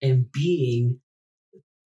doing and being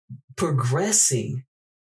progressing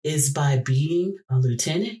is by being a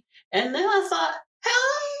lieutenant? And then I thought,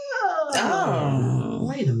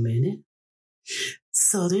 wait a minute.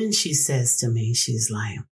 So then she says to me, she's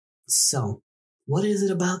like, so what is it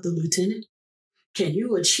about the lieutenant? Can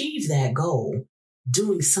you achieve that goal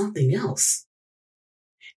doing something else?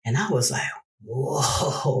 And I was like,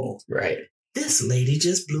 whoa, right. This lady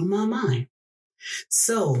just blew my mind.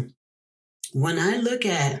 So when I look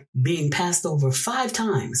at being passed over 5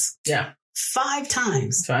 times, 5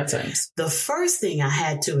 times, the first thing I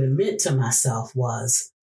had to admit to myself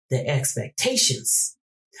was the expectations.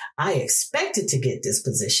 I expected to get this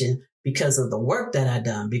position because of the work that I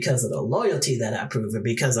done, because of the loyalty that I proved,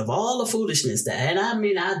 because of all the foolishness that, and I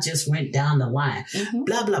mean, I just went down the line,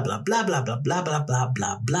 blah, blah, blah, blah, blah, blah, blah, blah, blah,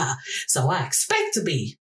 blah, blah. So I expect to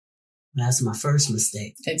be. That's my first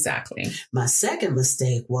mistake. Exactly. My second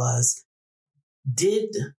mistake was,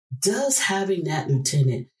 does having that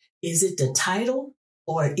lieutenant, is it the title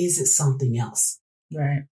or is it something else?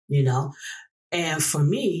 Right. You know, and for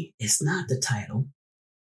me, it's not the title.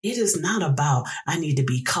 It is not about, I need to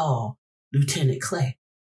be called Lieutenant Clay,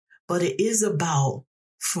 but it is about,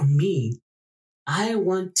 for me, I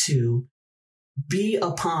want to be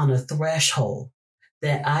upon a threshold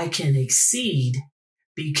that I can exceed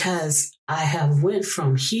because I have went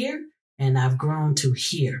from here and I've grown to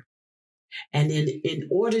here. And in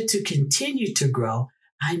order to continue to grow,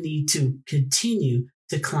 I need to continue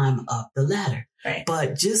to climb up the ladder. Right.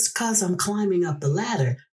 But just because I'm climbing up the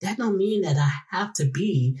ladder, that don't mean that I have to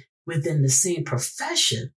be within the same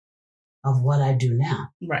profession of what I do now.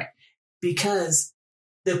 Right. Because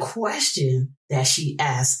the question that she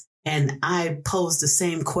asked, and I posed the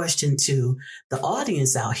same question to the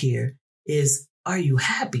audience out here, is, are you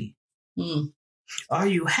happy? Are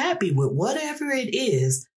you happy with whatever it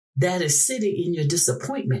is that is sitting in your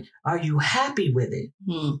disappointment? Are you happy with it?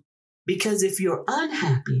 Because if you're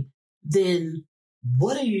unhappy, then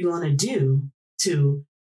what are you going to do to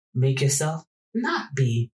make yourself not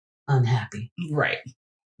be unhappy? Right.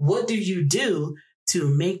 What do you do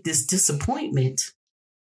to make this disappointment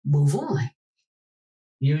move on?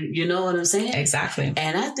 You know what I'm saying? Exactly.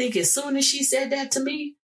 And I think as soon as she said that to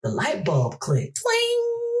me, the light bulb clicked.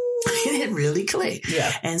 It really clicked.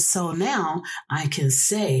 Yeah. And so now I can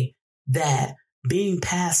say that being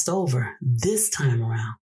passed over this time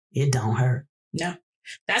around, it don't hurt. No.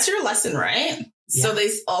 That's your lesson, right? Yeah. So they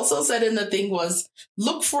also said in the thing was,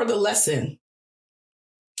 look for the lesson.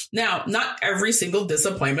 Now, not every single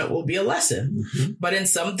disappointment will be a lesson, but in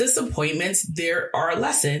some disappointments, there are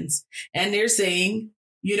lessons. And they're saying,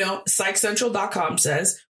 PsychCentral.com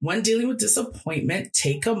says, when dealing with disappointment,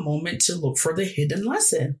 take a moment to look for the hidden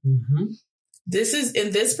lesson. This is,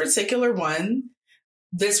 in this particular one,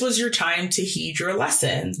 this was your time to heed your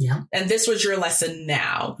lesson. Yeah. And this was your lesson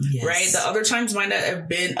now, right? The other times might not have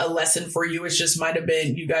been a lesson for you. It just might have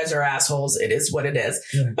been, you guys are assholes. It is what it is.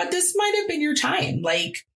 Yeah. But this might have been your time,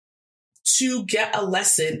 like, to get a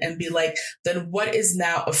lesson and be like, then what is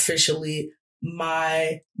now officially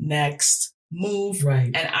my next move?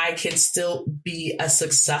 Right. And I can still be a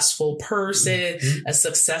successful person, a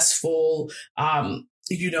successful,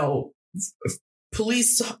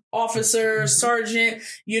 police officer, sergeant,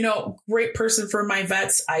 great person for my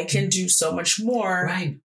vets. I can do so much more,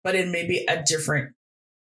 right? But in maybe a different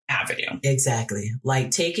avenue. Exactly.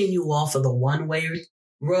 Like taking you off of the one-way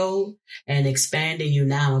road and expanding you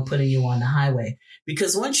now and putting you on the highway.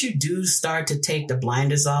 Because once you do start to take the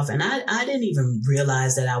blinders off, and I didn't even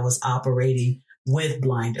realize that I was operating with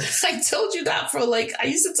blinders. I told you that I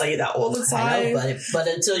used to tell you that all the time. I know, but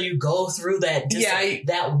until you go through that,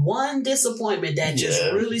 that one disappointment that just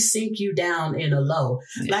really sink you down in a low.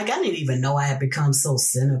 Yeah. Like, I didn't even know I had become so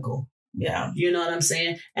cynical. Yeah. You know what I'm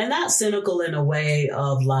saying? And not cynical in a way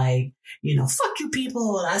of like, fuck you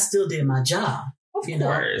people, I still did my job. Of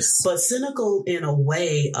course. But cynical in a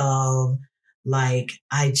way of like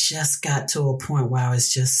I just got to a point where I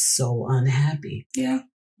was just so unhappy. Yeah.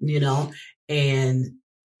 And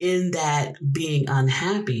in that being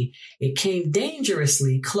unhappy, it came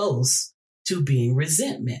dangerously close to being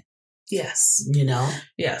resentment. Yes.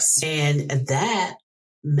 Yes. And that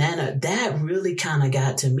really kind of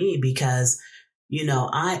got to me because,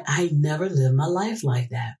 I never lived my life like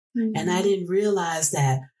that. Mm-hmm. And I didn't realize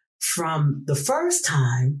that from the first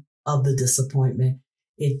time of the disappointment,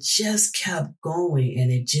 it just kept going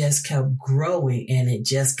and it just kept growing and it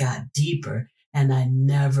just got deeper. And I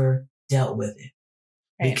never dealt with it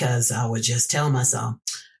because I would just tell myself,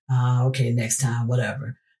 okay, next time,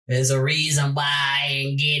 whatever. There's a reason why I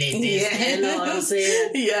didn't get it. You know what I'm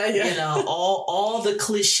saying? Yeah. All the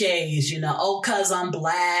cliches, cause I'm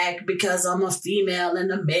black, because I'm a female and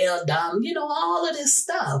the male dom, all of this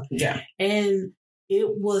stuff. Yeah. And it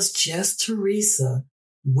was just Teresa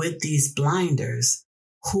with these blinders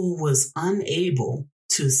who was unable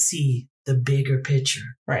to see the bigger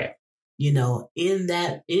picture. Right. In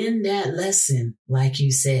that lesson, like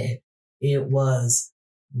you said, it was,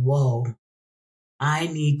 whoa, I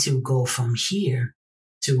need to go from here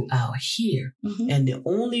to out here. Mm-hmm. And the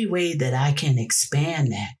only way that I can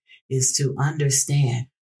expand that is to understand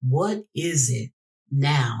what is it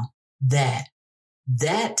now that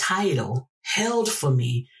title held for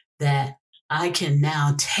me that I can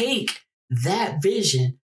now take that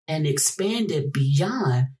vision and expand it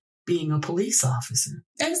beyond being a police officer.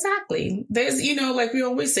 Exactly. There's, like we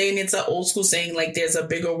always say, and it's an old school saying, like there's a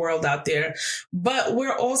bigger world out there. But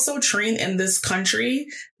we're also trained in this country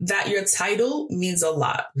that your title means a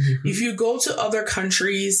lot. Mm-hmm. If you go to other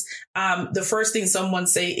countries, the first thing someone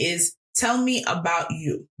say is, tell me about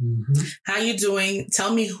you. Mm-hmm. How you doing?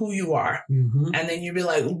 Tell me who you are. Mm-hmm. And then you'll be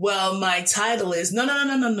like, well, my title is no.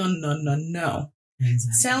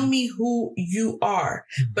 Exactly. Tell me who you are.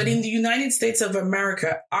 Mm-hmm. But in the United States of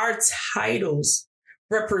America, our titles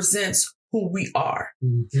represents who we are.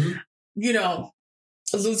 Mm-hmm.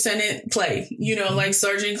 Lieutenant Clay, mm-hmm. like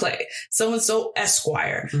Sergeant Clay, so-and-so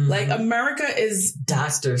Esquire. Mm-hmm. Like America is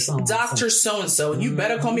Dr. So-and-so. Dr. So-and-so. Mm-hmm. You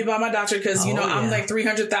better call me by my doctor because, I'm like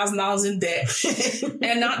 $300,000 in debt.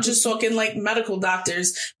 And not just talking like medical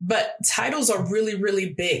doctors, but titles are really,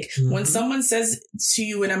 really big. Mm-hmm. When someone says to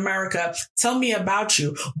you in America, tell me about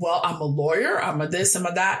you. Well, I'm a lawyer. I'm a this, I'm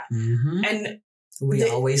a that. Mm-hmm. And we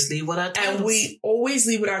always leave with our titles. And we always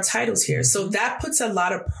leave with our titles here. So that puts a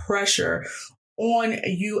lot of pressure on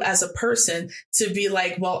you as a person to be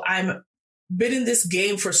like, well, I'm been in this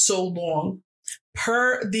game for so long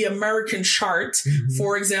per the American chart. Mm-hmm.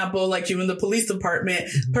 For example, like you in the police department,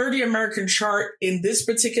 mm-hmm. per the American chart in this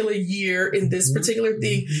particular year, in this particular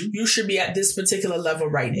thing, mm-hmm. you should be at this particular level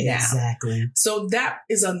right now. Exactly. So that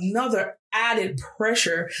is another added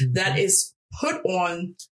pressure mm-hmm. that is put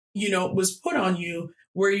on, was put on you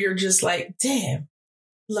where you're just like, damn,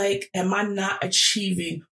 like, am I not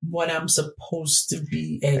achieving what I'm supposed to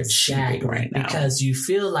be achieving right now? Because you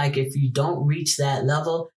feel like if you don't reach that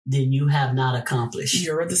level, then you have not accomplished.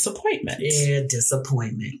 You're a disappointment. Yeah,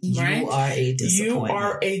 disappointment. Right? You are a disappointment. You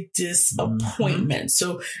are a disappointment. Mm-hmm.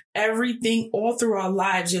 So everything all through our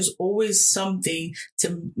lives, there's always something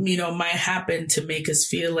to, might happen to make us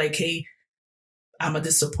feel like, hey, I'm a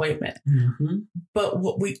disappointment. Mm-hmm. But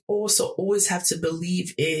what we also always have to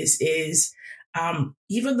believe is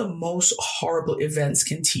even the most horrible events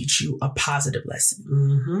can teach you a positive lesson.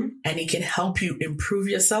 Mm-hmm. And it can help you improve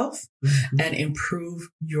yourself mm-hmm. and improve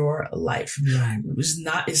your life. Right.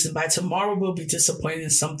 It's by tomorrow we'll be disappointed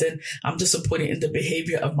in something. I'm disappointed in the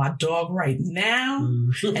behavior of my dog right now.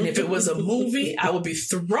 Mm-hmm. And if it was a movie, I would be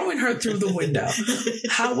throwing her through the window.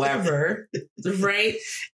 However, right,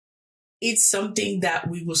 it's something that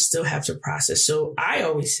we will still have to process. So I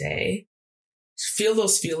always say, feel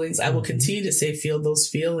those feelings. I will continue to say, feel those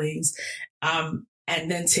feelings, and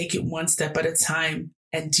then take it one step at a time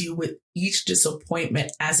and deal with each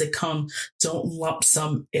disappointment as it comes. Don't lump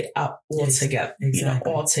sum it up all together,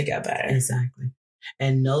 all together. Exactly.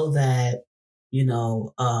 And know that,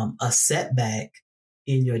 a setback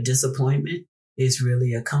in your disappointment is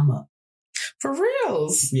really a come up. For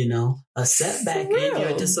reals. A setback in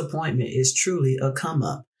your disappointment is truly a come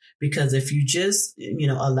up. Because if you just,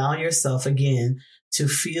 allow yourself again to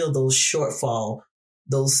feel those shortfall,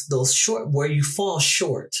 those where you fall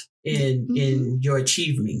short in your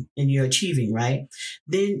achieving, right?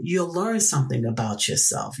 Then you'll learn something about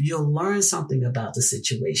yourself. You'll learn something about the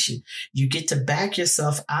situation. You get to back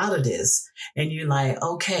yourself out of this and you're like,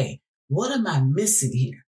 okay, what am I missing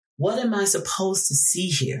here? What am I supposed to see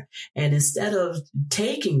here? And instead of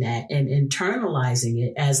taking that and internalizing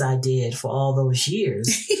it as I did for all those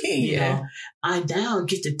years, you know, I now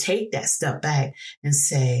get to take that step back and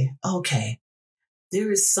say, okay,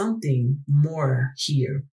 there is something more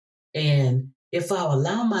here. And if I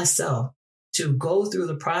allow myself to go through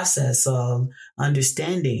the process of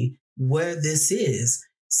understanding where this is,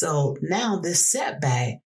 so now this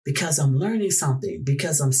setback, because I'm learning something,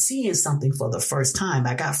 because I'm seeing something for the first time.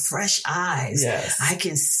 I got fresh eyes. Yes. I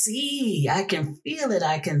can see, I can feel it,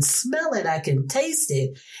 I can smell it, I can taste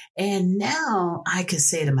it. And now I can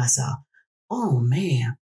say to myself, oh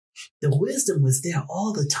man, the wisdom was there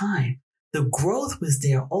all the time. The growth was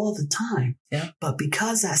there all the time. Yeah. But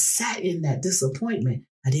because I sat in that disappointment,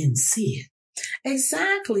 I didn't see it.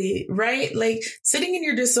 Exactly. Right. Like sitting in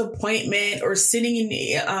your disappointment or sitting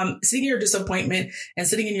in your disappointment and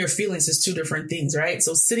sitting in your feelings is two different things. Right.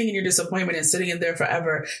 So sitting in your disappointment and sitting in there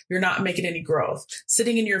forever, you're not making any growth.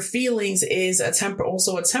 Sitting in your feelings is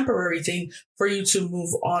also a temporary thing for you to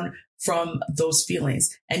move on from those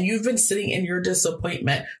feelings. And you've been sitting in your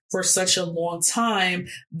disappointment for such a long time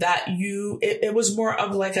that it was more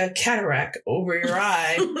of like a cataract over your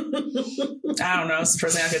eye. I don't know. It's the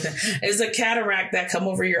first thing I could think. It's a cataract that come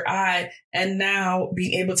over your eye. And now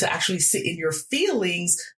being able to actually sit in your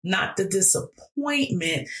feelings, not the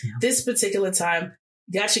disappointment. Yeah. This particular time,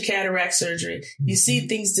 got your cataract surgery. You see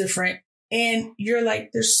things different. And you're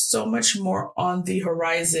like, there's so much more on the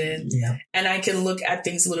horizon. Yeah. And I can look at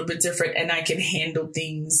things a little bit different and I can handle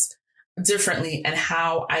things differently and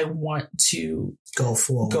how I want to go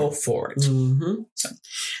forward. Mm-hmm.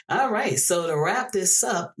 All right. So to wrap this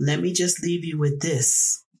up, let me just leave you with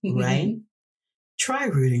this, right? Try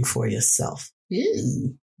rooting for yourself.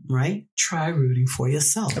 Ew. Right? Try rooting for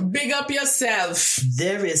yourself. Big up yourself.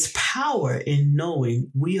 There is power in knowing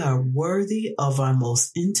we are worthy of our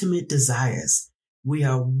most intimate desires. We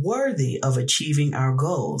are worthy of achieving our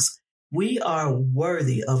goals. We are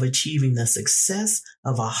worthy of achieving the success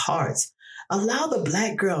of our hearts. Allow the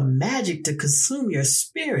Black girl magic to consume your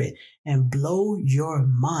spirit and blow your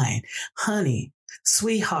mind. Honey,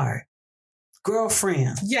 sweetheart,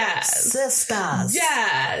 girlfriend. Yes. Sisters.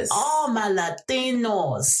 Yes. All my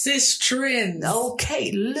Latinos. Sistrins.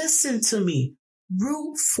 Okay, listen to me.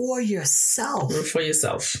 Root for yourself. Root for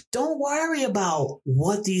yourself. Don't worry about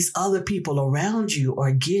what these other people around you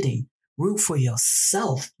are getting. Root for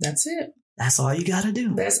yourself. That's it. That's all you got to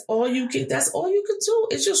do. That's all you can do.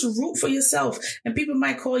 It's just root for yourself. And people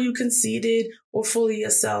might call you conceited or full of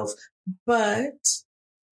yourself, but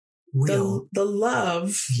the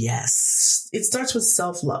love. Yes. It starts with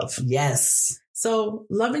self-love. Yes. So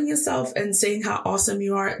loving yourself and saying how awesome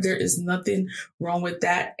you are, there is nothing wrong with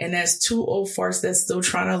that. And as two old farts that's still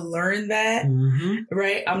trying to learn that,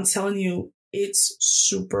 right? I'm telling you, it's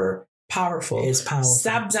super powerful. It's powerful.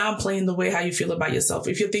 Stop downplaying the way how you feel about yourself.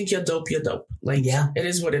 If you think you're dope, you're dope. Like, yeah, it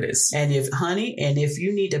is what it is. And if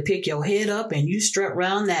you need to pick your head up and you strut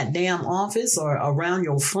around that damn office or around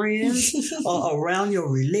your friends or around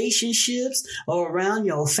your relationships or around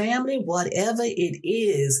your family, whatever it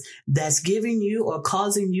is that's giving you or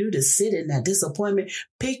causing you to sit in that disappointment,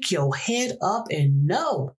 pick your head up and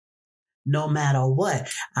know, no matter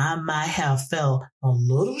what, I might have fell a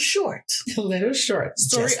little short. A little short.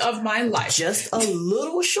 Story of my life. Just a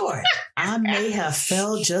little short. I may have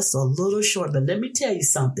fell just a little short, but let me tell you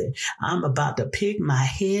something. I'm about to pick my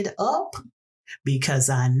head up because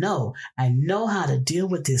I know how to deal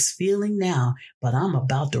with this feeling now, but I'm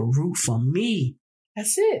about to root for me.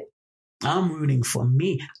 That's it. I'm rooting for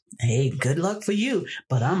me. Hey, good luck for you,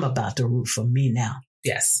 but I'm about to root for me now.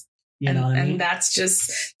 Yes. You know what I mean? And that's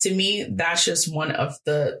just, to me, that's just one of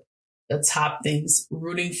the top things,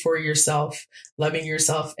 rooting for yourself, loving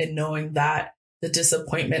yourself, and knowing that the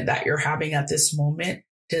disappointment that you're having at this moment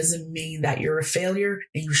doesn't mean that you're a failure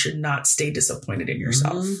and you should not stay disappointed in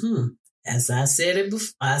yourself. Mm-hmm. As I said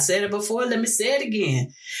it before, let me say it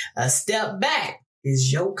again. A step back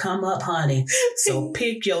is your come up, honey. So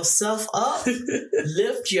pick yourself up,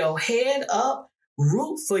 lift your head up,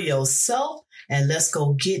 root for yourself, and let's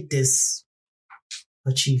go get this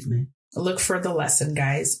achievement. Look for the lesson,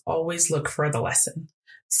 guys. Always look for the lesson.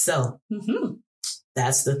 So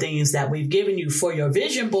that's the things that we've given you for your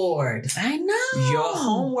vision board. I know. Your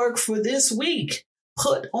homework for this week.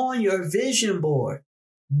 Put on your vision board.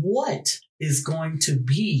 What is going to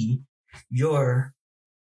be your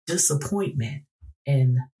disappointment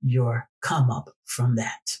and your come up from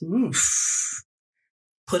that? Oof.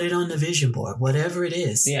 Put it on the vision board, whatever it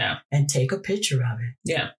is. Yeah. And take a picture of it.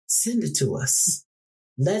 Yeah. Send it to us.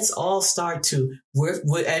 let's all start to, we're,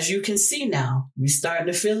 as you can see now, we're starting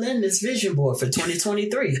to fill in this vision board for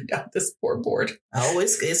 2023. This poor board. Oh,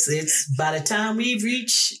 it's by the time we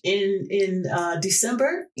reach in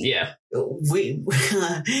December, yeah, we're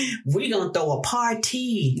gonna throw a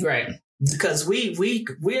party, right? Because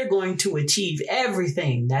we're going to achieve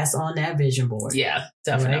everything that's on that vision board. Yeah,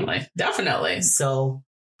 definitely, right? Definitely. So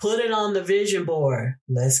put it on the vision board.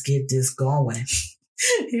 Let's get this going.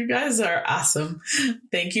 You guys are awesome.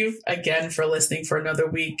 Thank you again for listening for another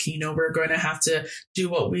week. You know, we're going to have to do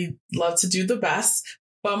what we love to do the best.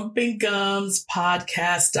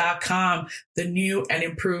 BumpingGumsPodcast.com, the new and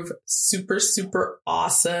improved super, super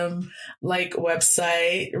awesome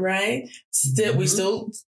website, right?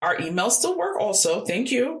 Our emails still work also.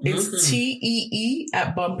 Thank you. It's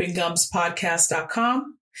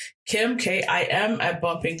TEE@BumpingGumsPodcast.com. Kim, KIM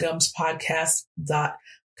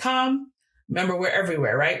 @BumpingGumsPodcast.com. Remember, we're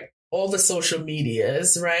everywhere, right? All the social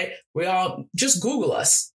medias, right? We all just Google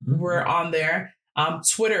us. We're on there.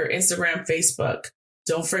 Twitter, Instagram, Facebook.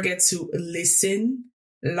 Don't forget to listen,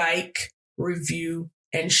 like, review,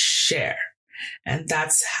 and share. And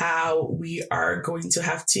that's how we are going to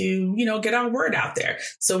have to, get our word out there.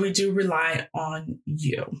 So we do rely on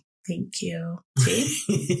you. Thank you. Okay?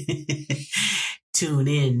 Tune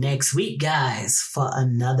in next week, guys, for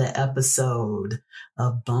another episode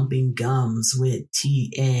of Bumping Gums with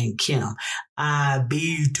T and Kim.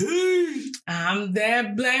 IBT. I'm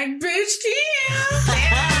that black bitch, Kim.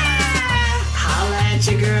 Holla at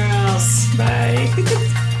you, girls. Bye.